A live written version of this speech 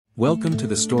Welcome to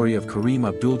the story of Kareem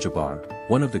Abdul-Jabbar,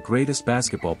 one of the greatest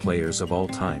basketball players of all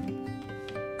time.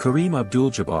 Kareem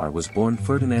Abdul-Jabbar was born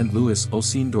Ferdinand Lewis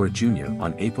Alcindor Jr.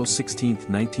 on April 16,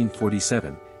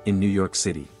 1947, in New York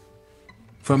City.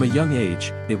 From a young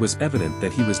age, it was evident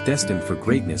that he was destined for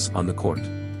greatness on the court.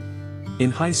 In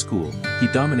high school, he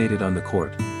dominated on the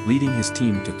court, leading his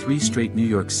team to 3 straight New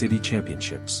York City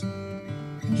championships.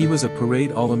 He was a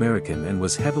parade All-American and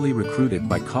was heavily recruited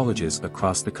by colleges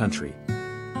across the country.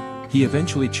 He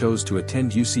eventually chose to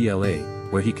attend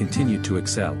UCLA, where he continued to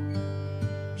excel.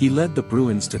 He led the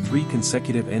Bruins to 3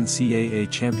 consecutive NCAA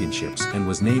championships and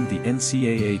was named the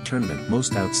NCAA Tournament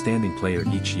Most Outstanding Player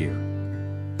each year.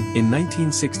 In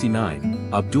 1969,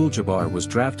 Abdul-Jabbar was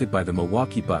drafted by the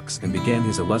Milwaukee Bucks and began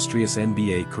his illustrious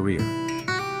NBA career.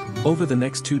 Over the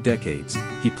next 2 decades,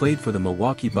 he played for the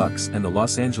Milwaukee Bucks and the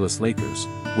Los Angeles Lakers,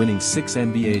 winning 6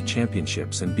 NBA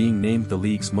championships and being named the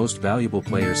league's most valuable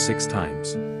player 6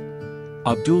 times.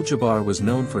 Abdul-Jabbar was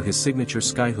known for his signature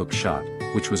skyhook shot,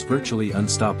 which was virtually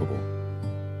unstoppable.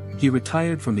 He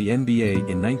retired from the NBA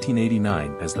in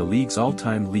 1989 as the league's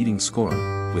all-time leading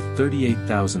scorer, with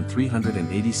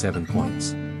 38,387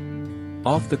 points.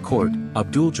 Off the court,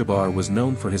 Abdul-Jabbar was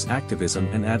known for his activism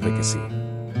and advocacy.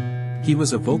 He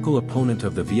was a vocal opponent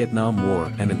of the Vietnam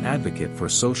War and an advocate for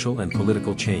social and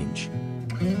political change.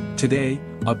 Today,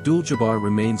 Abdul-Jabbar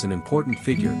remains an important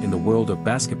figure in the world of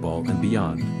basketball and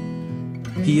beyond.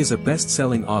 He is a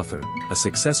best-selling author, a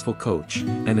successful coach,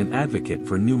 and an advocate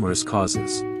for numerous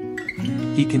causes.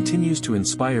 He continues to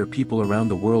inspire people around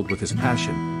the world with his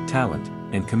passion, talent,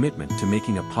 and commitment to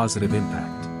making a positive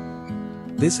impact.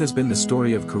 This has been the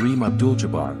story of Kareem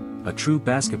Abdul-Jabbar, a true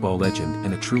basketball legend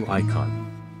and a true icon.